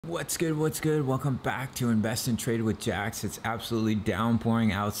What's good? Welcome back to Invest and Trade with Jax. It's absolutely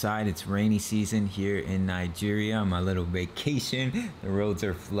downpouring outside. It's rainy season here in Nigeria. On my little vacation, the roads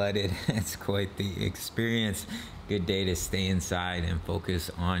are flooded. It's quite the experience. Good day to stay inside and focus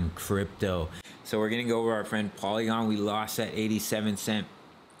on crypto. So we're gonna go over our friend Polygon. We lost that 87-cent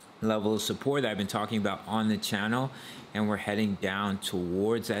level of support that I've been talking about on the channel, and we're heading down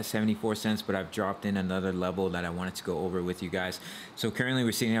towards that 74 cents, but I've dropped in another level that I wanted to go over with you guys. So currently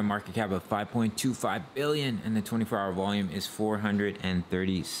we're seeing a market cap of 5.25 billion and the 24-hour volume is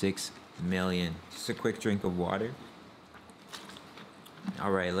 436 million. Just a quick drink of water.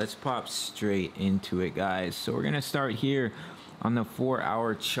 All right, let's pop straight into it, guys. So we're gonna start here on the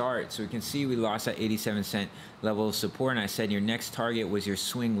 4-hour chart. So we can see we lost that 87-cent level of support, and I said your next target was your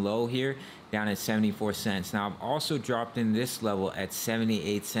swing low here down at 74 cents. Now I've also dropped in this level at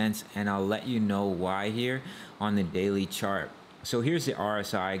 78 cents, and I'll let you know why here on the daily chart. So here's the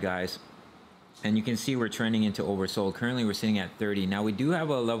RSI, guys, and you can see we're trending into oversold. Currently we're sitting at 30. Now we do have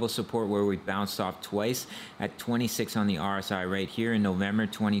a level of support where we bounced off twice at 26 on the RSI, right here in November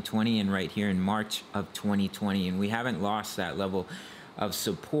 2020 and right here in March of 2020, and we haven't lost that level of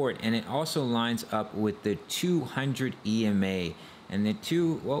support. And it also lines up with the 200 EMA, and the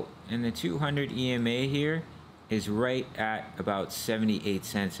 200 EMA here is right at about 78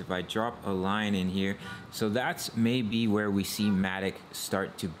 cents if I drop a line in here. So that's maybe where we see Matic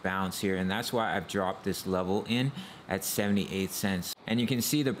start to bounce here, and that's why I've dropped this level in at 78 cents. And you can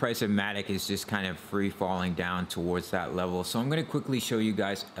see the price of Matic is just kind of free falling down towards that level. So I'm going to quickly show you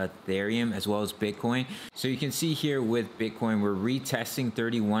guys Ethereum as well as Bitcoin. So you can see here with Bitcoin, we're retesting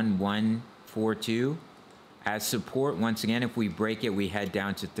 31,142 as support. Once again, if we break it, we head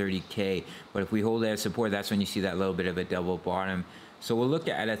down to 30K. But if we hold it as support, that's when you see that little bit of a double bottom. So we'll look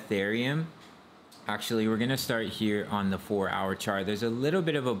at Ethereum. Actually, we're gonna start here on the 4-hour chart. There's a little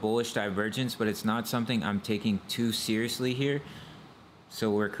bit of a bullish divergence, but it's not something I'm taking too seriously here.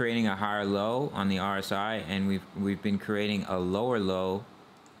 So we're creating a higher low on the RSI, and we've been creating a lower low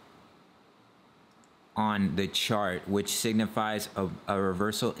on the chart, which signifies a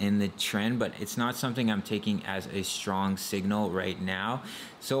reversal in the trend, but it's not something I'm taking as a strong signal right now.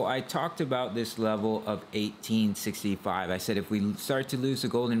 So I talked about this level of 1865. I said if we start to lose the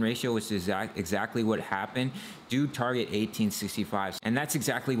golden ratio, which is exactly what happened, do target 1865, and that's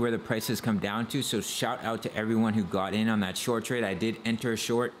exactly where the price has come down to. So shout out to everyone who got in on that short trade. I did enter a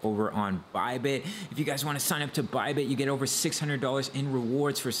short over on Bybit. If you guys want to sign up to Bybit, you get over $600 in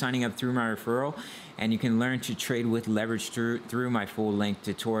rewards for signing up through my referral, and you can learn to trade with leverage through my full length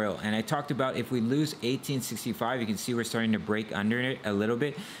tutorial. And I talked about if we lose 1865, you can see we're starting to break under it a little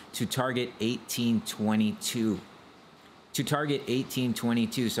bit to target 1822.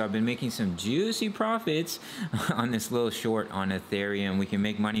 So I've been making some juicy profits on this little short on Ethereum. We can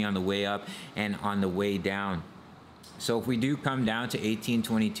make money on the way up and on the way down. So if we do come down to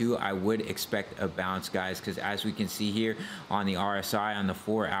 1822, I would expect a bounce, guys, because as we can see here on the RSI on the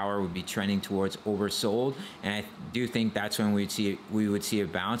 4-hour would be trending towards oversold, and I do think that's when we would see a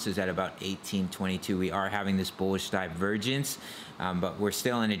bounce is at about 1822. We are having this bullish divergence, but we're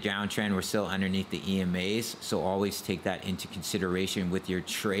still in a downtrend. We're still underneath the EMAs, so always take that into consideration with your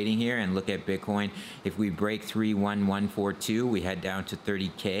trading here. And look at Bitcoin. If we break 31142, we head down to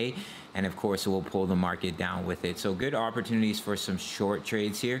 30K. And of course, it will pull the market down with it. So good opportunities for some short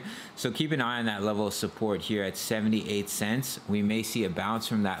trades here. So keep an eye on that level of support here at 78 cents. We may see a bounce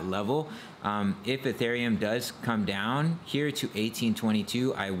from that level. If Ethereum does come down here to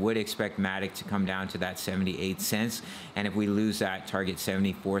 1822, I would expect Matic to come down to that 78 cents. And if we lose that, target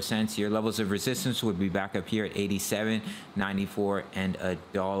 74 cents. Your levels of resistance would be back up here at 87, 94, and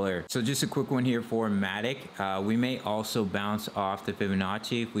 $1. So just a quick one here for Matic. We may also bounce off the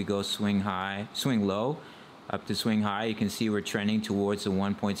Fibonacci if we go swing low up to swing high. You can see we're trending towards the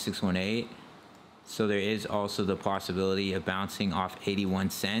 1.618. So there is also the possibility of bouncing off 81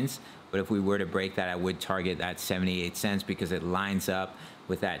 cents. But if we were to break that, I would target that 78 cents because it lines up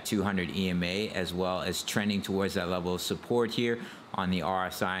with that 200 EMA as well as trending towards that level of support here on the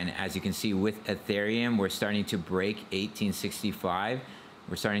RSI. And as you can see with Ethereum, we're starting to break 1865.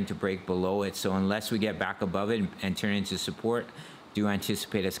 We're starting to break below it. So unless we get back above it and turn into support, do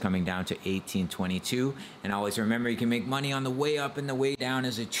anticipate us coming down to 1822. And always remember, you can make money on the way up and the way down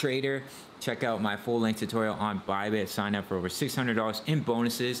as a trader. Check out my full length tutorial on Bybit. Sign up for over $600 in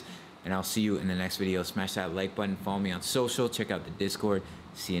bonuses. And I'll see you in the next video. Smash that like button. Follow me on social. Check out the Discord.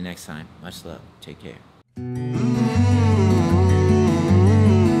 See you next time. Much love. Take care.